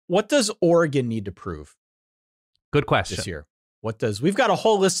What does Oregon need to prove? Good question. This year. We've got a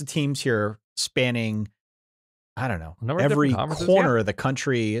whole list of teams here spanning, I don't know, every corner of the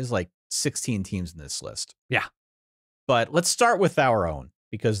country. Is like 16 teams in this list. Yeah. But let's start with our own,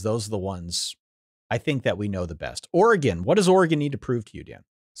 because those are the ones I think that we know the best. Oregon. What does Oregon need to prove to you, Dan?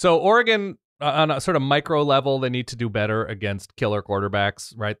 So Oregon, on a sort of micro level, they need to do better against killer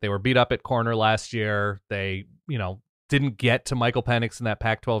quarterbacks, right? They were beat up at corner last year. They, didn't get to Michael Penix in that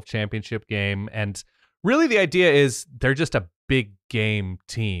Pac-12 championship game. And really the idea is they're just a big game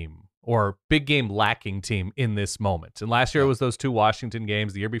team, or big game lacking team in this moment. And last year it was those two Washington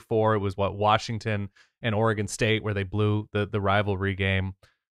games. The year before it was Washington and Oregon State, where they blew the rivalry game.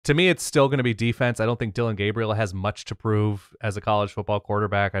 To me, it's still going to be defense. I don't think Dillon Gabriel has much to prove as a college football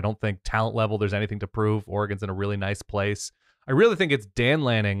quarterback. I don't think talent level there's anything to prove. Oregon's in a really nice place. I really think it's Dan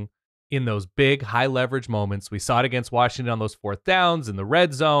Lanning in those big, high-leverage moments. We saw it against Washington on those fourth downs, in the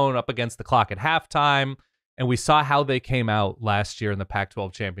red zone, up against the clock at halftime. And we saw how they came out last year in the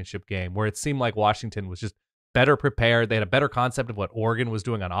Pac-12 championship game, where it seemed like Washington was just better prepared. They had a better concept of what Oregon was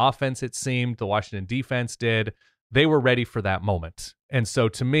doing on offense, it seemed. The Washington defense did. They were ready for that moment. And so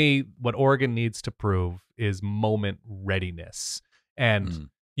to me, what Oregon needs to prove is moment readiness. And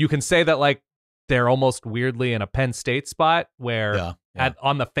you can say that like they're almost weirdly in a Penn State spot where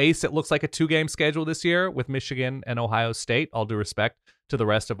on the face, it looks like a 2-game schedule this year with Michigan and Ohio State, all due respect to the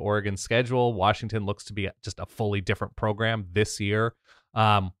rest of Oregon's schedule. Washington looks to be just a fully different program this year.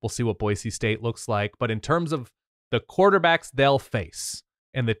 We'll see what Boise State looks like. But in terms of the quarterbacks they'll face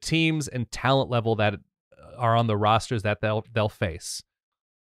and the teams and talent level that are on the rosters that they'll face,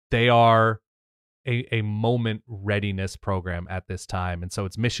 they are a moment readiness program at this time. And so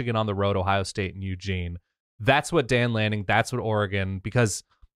it's Michigan on the road, Ohio State, and Eugene. That's what Dan Lanning, that's what Oregon, because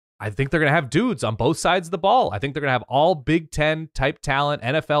I think they're going to have dudes on both sides of the ball. I think they're going to have all Big Ten type talent,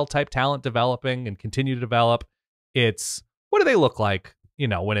 NFL type talent developing and continue to develop. It's, what do they look like,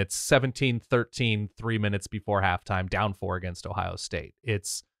 when it's 17-13, 3 minutes before halftime, down 4 against Ohio State?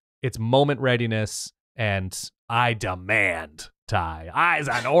 It's moment readiness, and I demand, Ty, as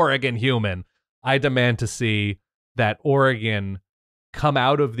an Oregon human, I demand to see that Oregon come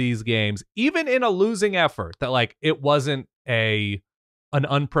out of these games, even in a losing effort, that like it wasn't an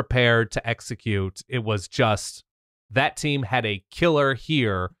unprepared to execute. It was just that team had a killer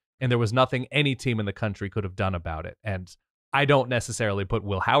here, and there was nothing any team in the country could have done about it. And I don't necessarily put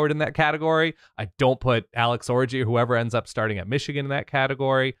Will Howard in that category. I don't put Alex Orji or whoever ends up starting at Michigan in that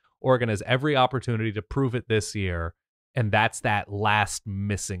category. Oregon has every opportunity to prove it this year, and that's that last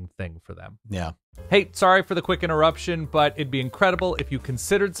missing thing for them. Yeah. Hey, sorry for the quick interruption, but it'd be incredible if you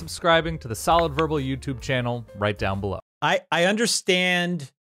considered subscribing to the Solid Verbal YouTube channel right down below. I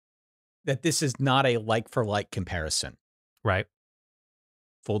understand that this is not a like-for-like comparison. Right.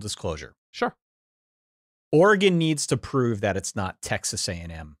 Full disclosure. Sure. Oregon needs to prove that it's not Texas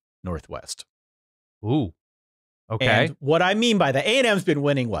A&M Northwest. Ooh. Okay. And what I mean by that, A&M's been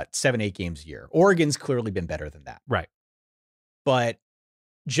winning, 7-8 games a year. Oregon's clearly been better than that. Right. But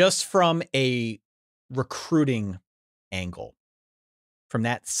just from a recruiting angle, from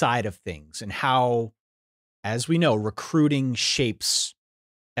that side of things, and how, as we know, recruiting shapes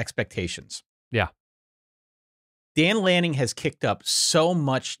expectations. Yeah. Dan Lanning has kicked up so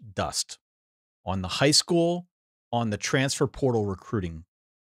much dust on the high school, on the transfer portal recruiting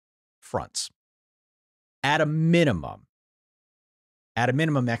fronts. At a minimum,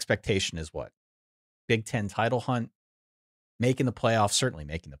 expectation is what? Big Ten title hunt, making the playoffs, certainly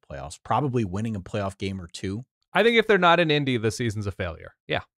making the playoffs, probably winning a playoff game or two. I think if they're not in Indy, the season's a failure.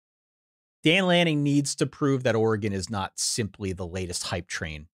 Yeah. Dan Lanning needs to prove that Oregon is not simply the latest hype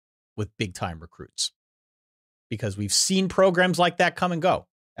train with big-time recruits, because we've seen programs like that come and go.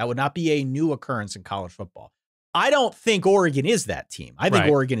 That would not be a new occurrence in college football. I don't think Oregon is that team. I think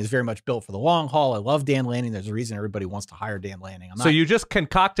Oregon is very much built for the long haul. I love Dan Lanning. There's a reason everybody wants to hire Dan Lanning. So you just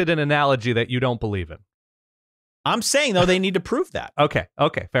concocted an analogy that you don't believe in. I'm saying, though, they need to prove that. Okay,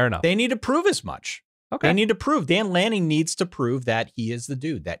 fair enough. They need to prove as much. Okay. They need to prove. Dan Lanning needs to prove that he is the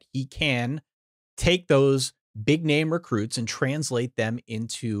dude, that he can take those big-name recruits and translate them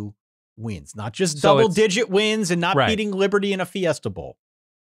into wins. Not just double-digit wins and not beating Liberty in a Fiesta Bowl.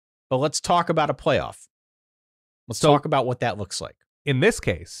 But let's talk about a playoff. Let's talk about what that looks like. In this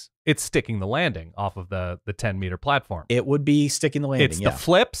case, it's sticking the landing off of the 10-meter platform. It would be sticking the landing, It's the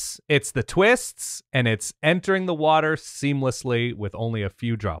flips, it's the twists, and it's entering the water seamlessly with only a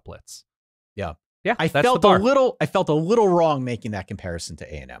few droplets. Yeah. Yeah, I felt a little wrong making that comparison to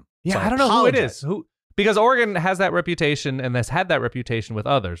A&M. Yeah, I don't know who it is. Because Oregon has that reputation and has had that reputation with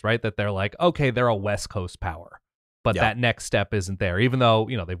others, right? That they're like, okay, they're a West Coast power. but that next step isn't there. Even though,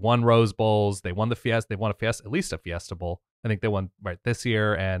 they've won Rose Bowls, they won the Fiesta, they won at least a Fiesta Bowl. I think they won this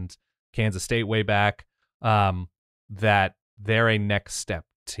year, and Kansas State way back. That they're a next step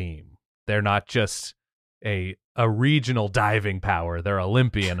team. They're not just a regional diving power. They're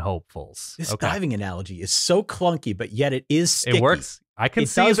Olympian hopefuls. This diving analogy is so clunky, but yet it is sticky. It works. I can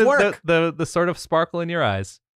see the sort of sparkle in your eyes.